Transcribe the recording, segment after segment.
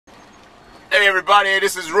Hey everybody,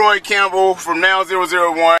 this is Roy Campbell from Now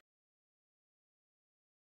 001.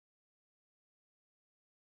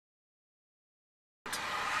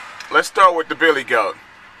 Let's start with the Billy Goat.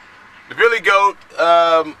 The Billy Goat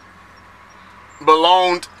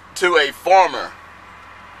belonged to a farmer,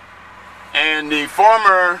 and the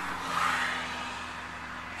farmer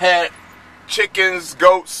had chickens,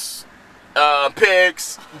 goats,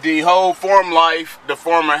 pigs, the whole farm life the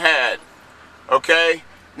farmer had. Okay?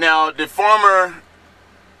 Now, the farmer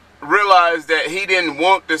realized that he didn't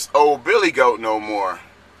want this old Billy Goat no more.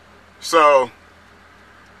 So,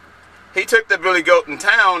 he took the Billy Goat in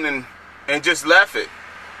town and just left it.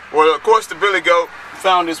 Well, of course, the Billy Goat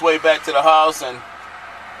found his way back to the house and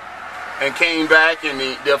came back, and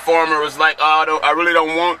the farmer was like, "Oh, I really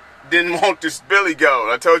didn't want this Billy Goat.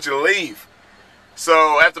 I told you to leave."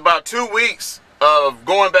 So, after about 2 weeks of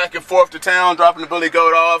going back and forth to town, dropping the Billy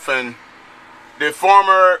Goat off, and the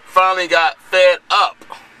farmer finally got fed up.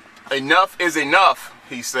 Enough is enough,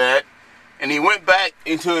 he said. And he went back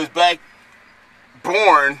into his back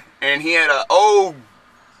barn, and he had an old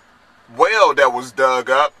well that was dug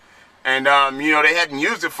up. And, they hadn't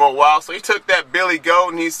used it for a while. So he took that Billy Goat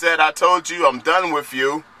and he said, "I told you, I'm done with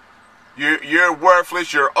you. You're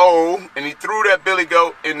worthless, you're old." And he threw that Billy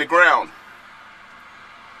Goat in the ground.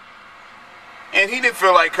 And he didn't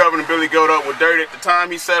feel like covering the Billy Goat up with dirt at the time.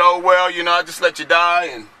 He said, "Oh, well, I just let you die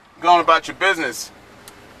and go on about your business."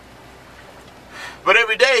 But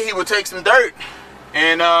every day he would take some dirt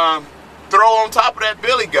and throw on top of that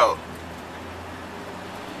Billy Goat.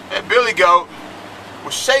 That Billy Goat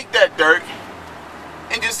would shake that dirt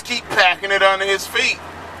and just keep packing it under his feet.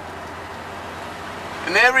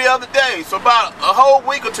 And every other day, so about a whole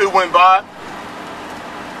week or two went by,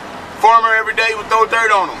 farmer every day would throw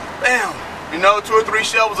dirt on him. Bam! 2 or 3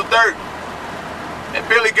 shovels of dirt. That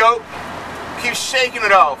Billy Goat keeps shaking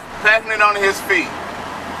it off, packing it under his feet.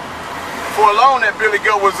 For long, that Billy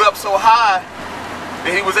Goat was up so high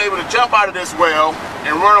that he was able to jump out of this well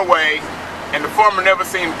and run away, and the farmer never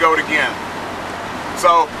seen the goat again.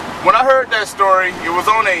 So, when I heard that story, it was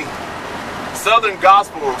on a Southern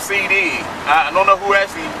Gospel CD. I don't know who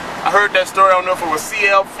actually, I heard that story. I don't know if it was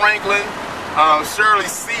C.L. Franklin, Shirley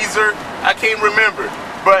Caesar, I can't remember.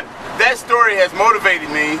 But that story has motivated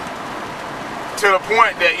me to the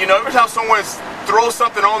point that, every time someone throws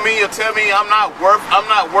something on me or tell me I'm not worth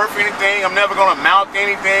anything, I'm never gonna amount to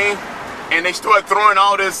anything, and they start throwing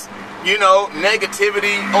all this,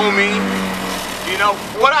 negativity on me,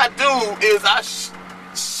 what I do is I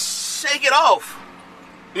shake it off.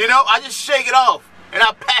 I just shake it off and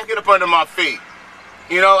I pack it up under my feet.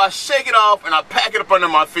 I shake it off and I pack it up under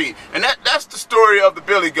my feet. And that's the story of the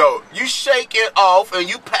Billy Goat. You shake it off and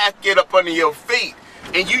you pack it up under your feet.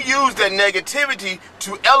 And you use that negativity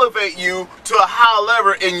to elevate you to a higher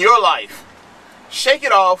level in your life. Shake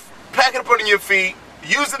it off, pack it up under your feet,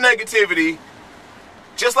 use the negativity,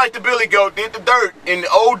 just like the Billy Goat did the dirt in the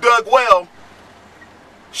old dug well.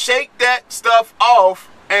 Shake that stuff off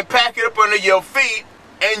and pack it up under your feet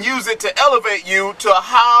and use it to elevate you to a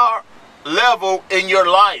higher level in your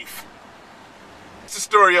life. It's the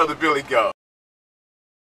story of the Billy Goat.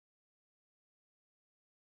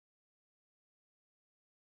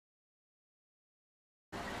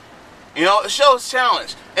 It shows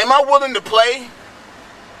challenge. Am I willing to play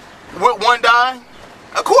with one die?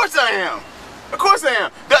 Of course I am. Of course I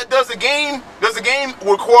am. Does the game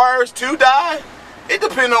requires 2 die? It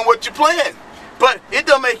depends on what you're playing. But it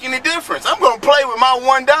don't make any difference. I'm going to play with my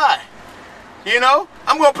 1 die.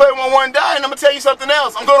 I'm going to play with my 1 die, and I'm going to tell you something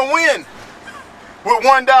else. I'm going to win with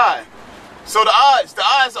 1 die. So the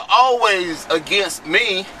odds are always against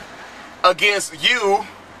me, against you,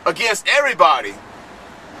 against everybody.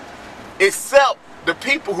 Except the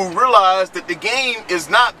people who realize that the game is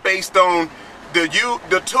not based on the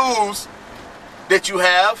tools that you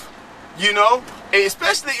have,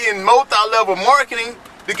 especially in multi-level marketing.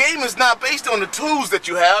 The game is not based on the tools that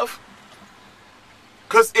you have.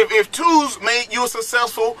 Because if tools made you a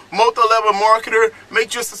successful multi-level marketer,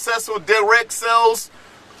 made you a successful direct sales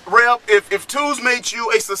rep, if tools made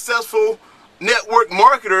you a successful network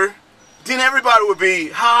marketer, then everybody would be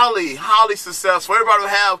highly, highly successful. Everybody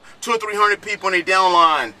would have 200 or 300 people in their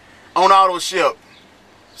downline on auto ship.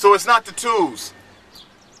 So it's not the tools.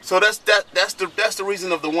 So that's the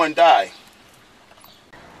reason of the 1 die.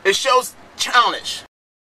 It shows challenge.